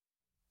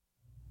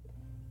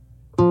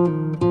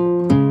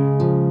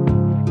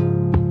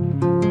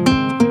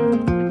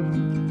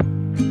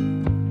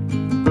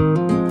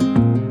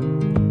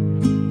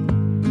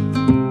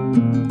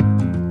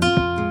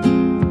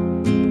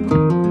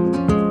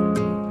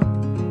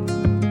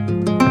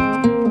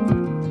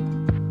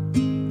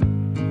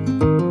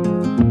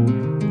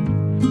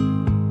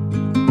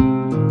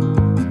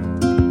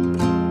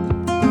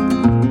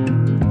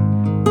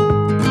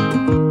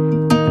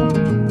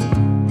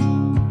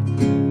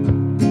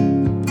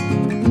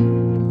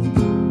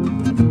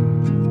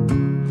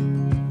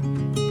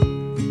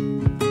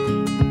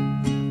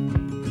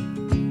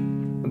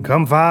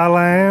Come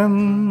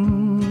Fireland,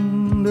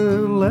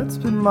 let's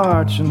be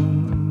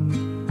marching.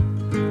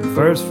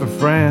 First for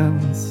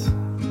France,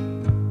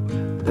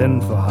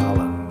 then for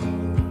Holland.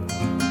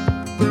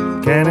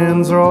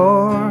 Cannons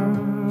roar,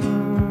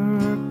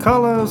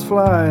 colors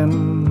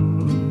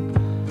flying.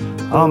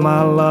 All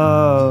my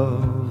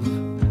love,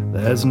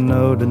 there's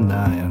no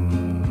denying.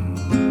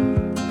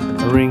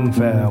 A ring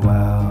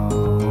farewell,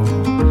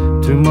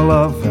 to my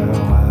love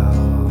farewell.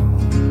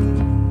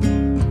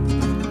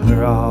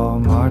 We're all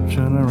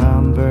marching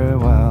around very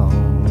well.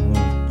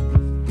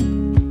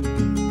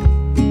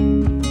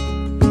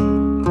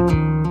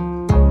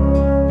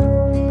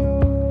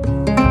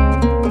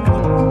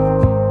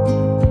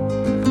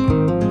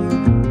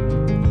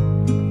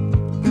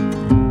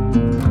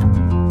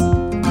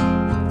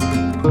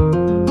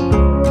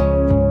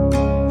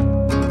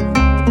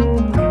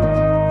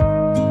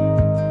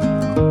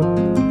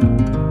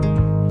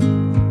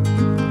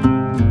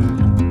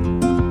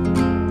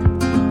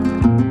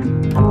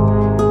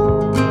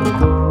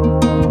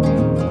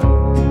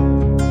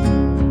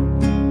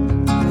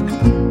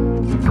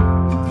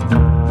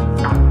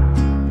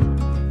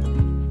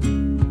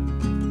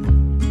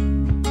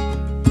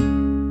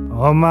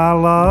 Oh, my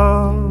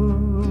love,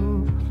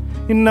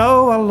 you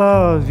know I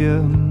love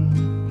you.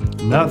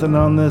 Nothing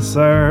on this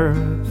earth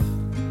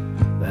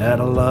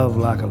that I love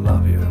like I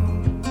love you.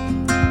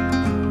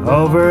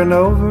 Over and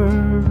over,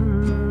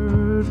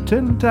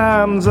 10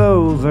 times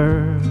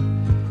over.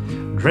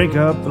 Drink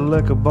up the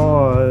liquor,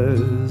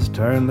 boys,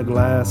 turn the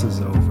glasses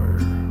over.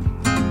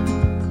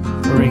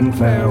 Ring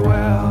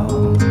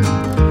farewell,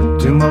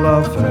 to my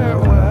love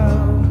farewell.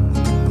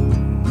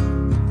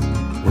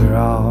 We're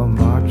all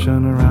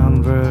marching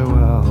around very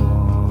well.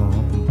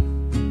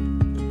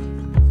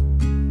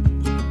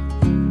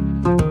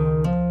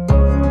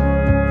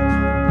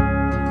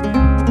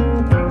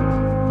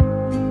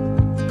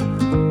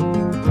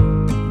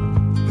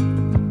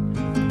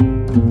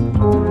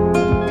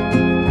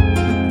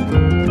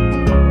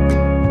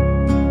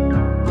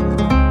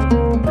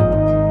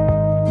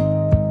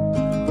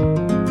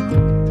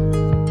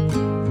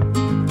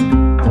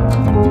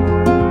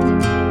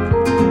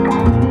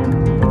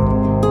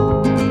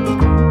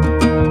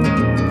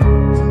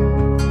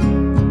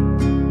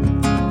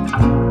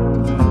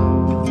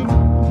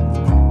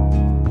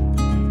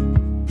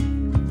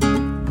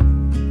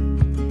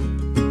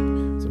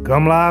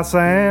 Come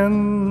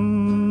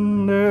Lysander,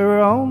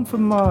 we're on for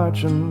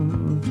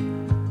marching.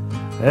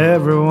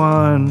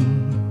 Everyone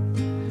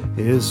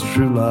is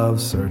true love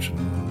searching.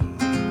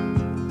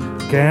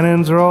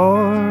 Cannons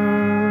roar,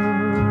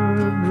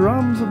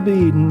 drums are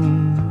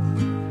beating.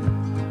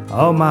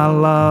 Oh, my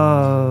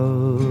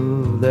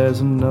love,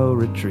 there's no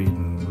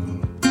retreating.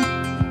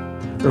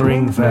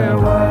 Ring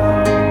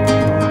farewell,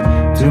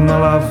 to my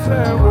love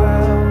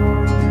farewell.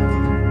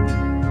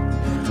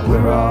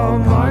 We're all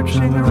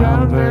marching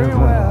around very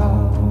well.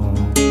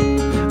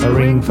 A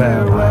ring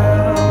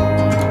farewell,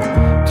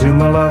 to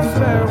my love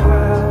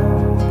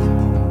farewell.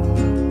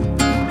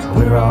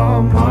 We're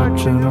all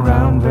marching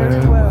around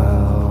very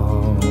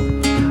well.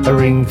 A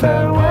ring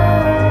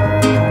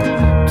farewell,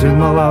 to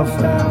my love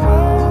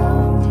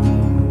farewell.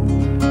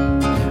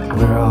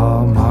 We're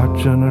all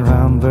marching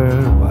around very well.